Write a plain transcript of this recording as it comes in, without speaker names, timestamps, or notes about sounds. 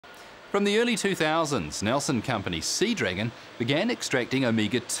From the early 2000s, Nelson company SeaDragon began extracting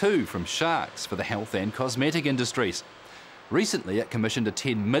omega-2 from sharks for the health and cosmetic industries. Recently, it commissioned a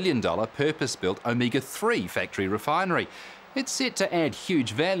 $10 million purpose-built omega-3 factory refinery. It's set to add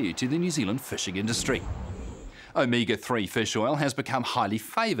huge value to the New Zealand fishing industry. Omega-3 fish oil has become highly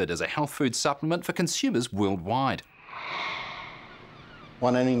favoured as a health food supplement for consumers worldwide.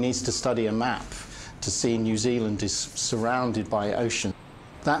 One only needs to study a map to see New Zealand is surrounded by ocean.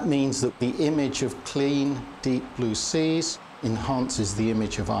 That means that the image of clean, deep blue seas enhances the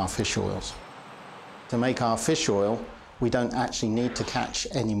image of our fish oils. To make our fish oil, we don't actually need to catch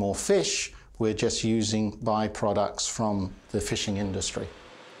any more fish. We're just using byproducts from the fishing industry.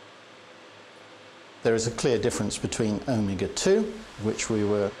 There is a clear difference between omega-2, which we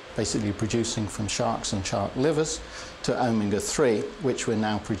were basically producing from sharks and shark livers, to omega-3, which we're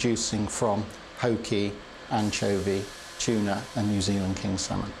now producing from hoki, anchovy, tuna and New Zealand king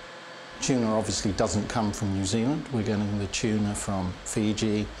salmon. Tuna obviously doesn't come from New Zealand. We're getting the tuna from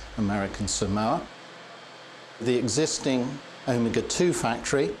Fiji, American Samoa. The existing omega-2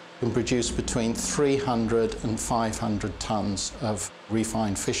 factory can produce between 300 and 500 tonnes of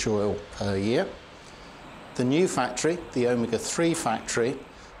refined fish oil per year. The new factory, the omega-3 factory,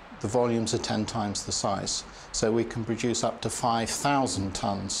 the volumes are 10 times the size. So we can produce up to 5,000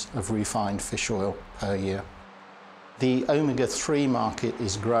 tonnes of refined fish oil per year. The omega-3 market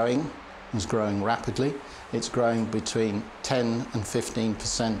is growing rapidly. It's growing between 10 and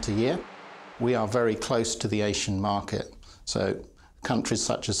 15% a year. We are very close to the Asian market. So countries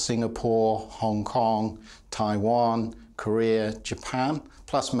such as Singapore, Hong Kong, Taiwan, Korea, Japan,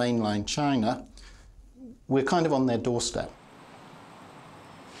 plus mainland China, we're kind of on their doorstep.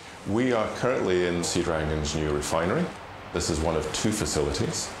 We are currently in SeaDragon's new refinery. This is one of two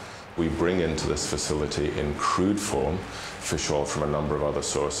facilities. We bring into this facility in crude form fish oil from a number of other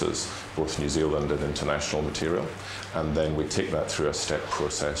sources, both New Zealand and international material, and then we take that through a step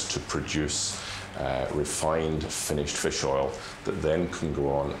process to produce refined finished fish oil that then can go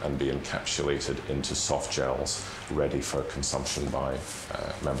on and be encapsulated into soft gels ready for consumption by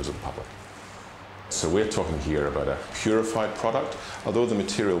members of the public. So we're talking here about a purified product, although the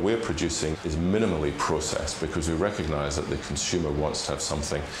material we're producing is minimally processed because we recognise that the consumer wants to have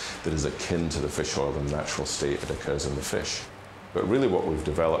something that is akin to the fish oil in the natural state that occurs in the fish. But really what we've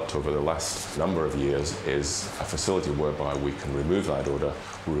developed over the last number of years is a facility whereby we can remove that odour,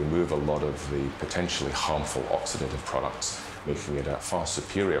 we remove a lot of the potentially harmful oxidative products, making it a far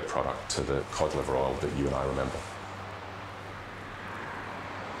superior product to the cod liver oil that you and I remember.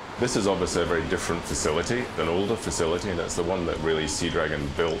 This is obviously a very different facility, an older facility, and it's the one that really SeaDragon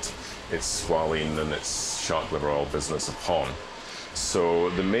built its squalene and its shark liver oil business upon.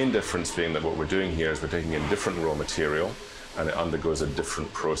 So the main difference being that what we're doing here is we're taking in different raw material and it undergoes a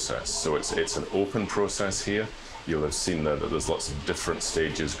different process. So it's an open process here. You'll have seen that there's lots of different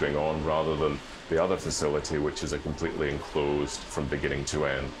stages going on rather than the other facility, which is a completely enclosed from beginning to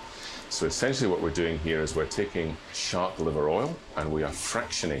end. So essentially what we're doing here is we're taking shark liver oil and we are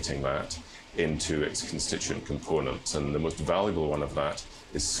fractionating that into its constituent components. And the most valuable one of that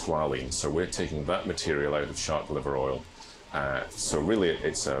is squalene. So we're taking that material out of shark liver oil. So really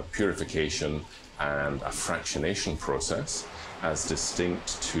it's a purification and a fractionation process as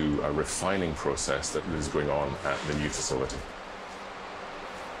distinct to a refining process that is going on at the new facility.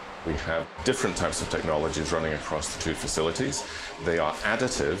 We have different types of technologies running across the two facilities. They are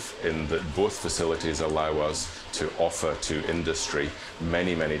additive in that both facilities allow us to offer to industry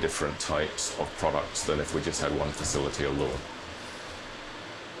many, many different types of products than if we just had one facility alone.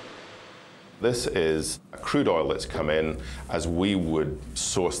 This is a crude oil that's come in as we would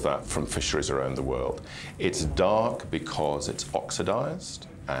source that from fisheries around the world. It's dark because it's oxidized,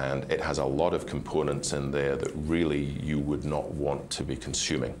 and it has a lot of components in there that really you would not want to be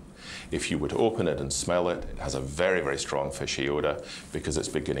consuming. If you would open it and smell it, it has a very, very strong fishy odor because it's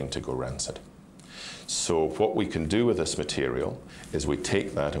beginning to go rancid. So what we can do with this material is we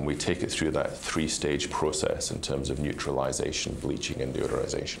take that and we take it through that three-stage process in terms of neutralization, bleaching, and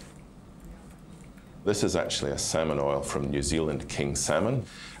deodorization. This is actually a salmon oil from New Zealand king salmon,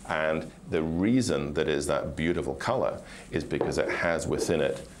 and the reason that it is that beautiful color is because it has within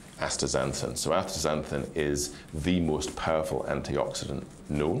it astaxanthin. So astaxanthin is the most powerful antioxidant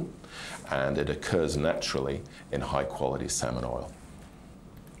known, and it occurs naturally in high-quality salmon oil.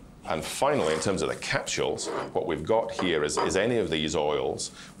 And finally, in terms of the capsules, what we've got here is any of these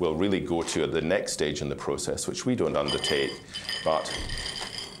oils will really go to the next stage in the process, which we don't undertake, but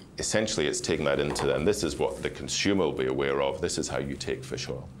essentially it's taking that into, and this is what the consumer will be aware of, this is how you take fish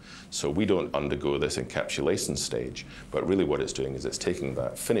oil. So we don't undergo this encapsulation stage, but really what it's doing is it's taking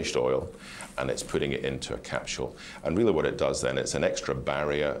that finished oil and it's putting it into a capsule. And really what it does then, it's an extra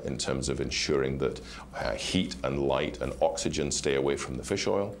barrier in terms of ensuring that heat and light and oxygen stay away from the fish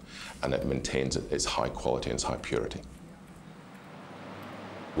oil, and it maintains its high quality and its high purity.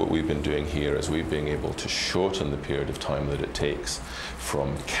 What we've been doing here is we've been able to shorten the period of time that it takes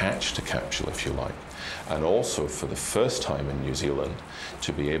from catch to capsule, if you like, and also for the first time in New Zealand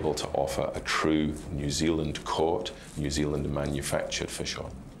to be able to offer a true New Zealand caught, New Zealand manufactured fish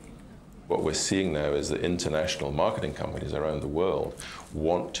oil. What we're seeing now is that international marketing companies around the world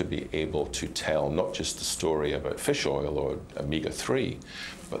want to be able to tell not just the story about fish oil or omega-3,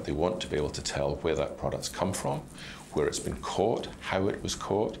 but they want to be able to tell where that product's come from, where it's been caught, how it was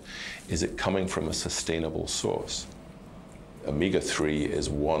caught, is it coming from a sustainable source? Omega-3 is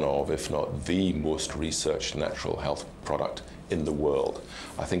one of, if not the most researched natural health product in the world.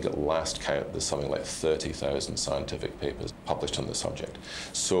 I think at last count there's something like 30,000 scientific papers published on the subject.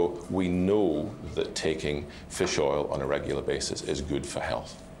 So we know that taking fish oil on a regular basis is good for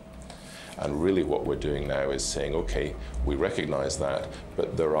health. And really what we're doing now is saying, okay, we recognize that,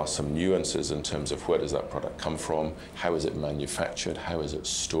 but there are some nuances in terms of where does that product come from, how is it manufactured, how is it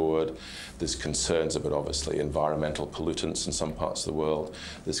stored. There's concerns about, obviously, environmental pollutants in some parts of the world.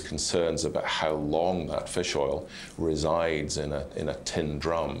 There's concerns about how long that fish oil resides in a tin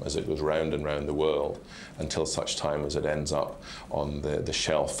drum as it goes round and round the world until such time as it ends up on the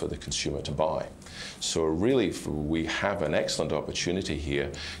shelf for the consumer to buy. So really, we have an excellent opportunity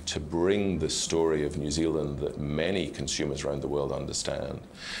here to bring the story of New Zealand that many consumers around the world understand,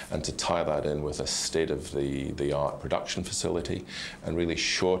 and to tie that in with a state-of-the-art production facility and really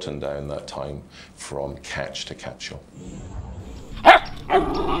shorten down that time from catch to capsule.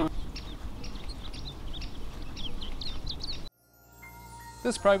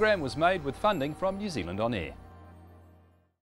 This program was made with funding from New Zealand On Air.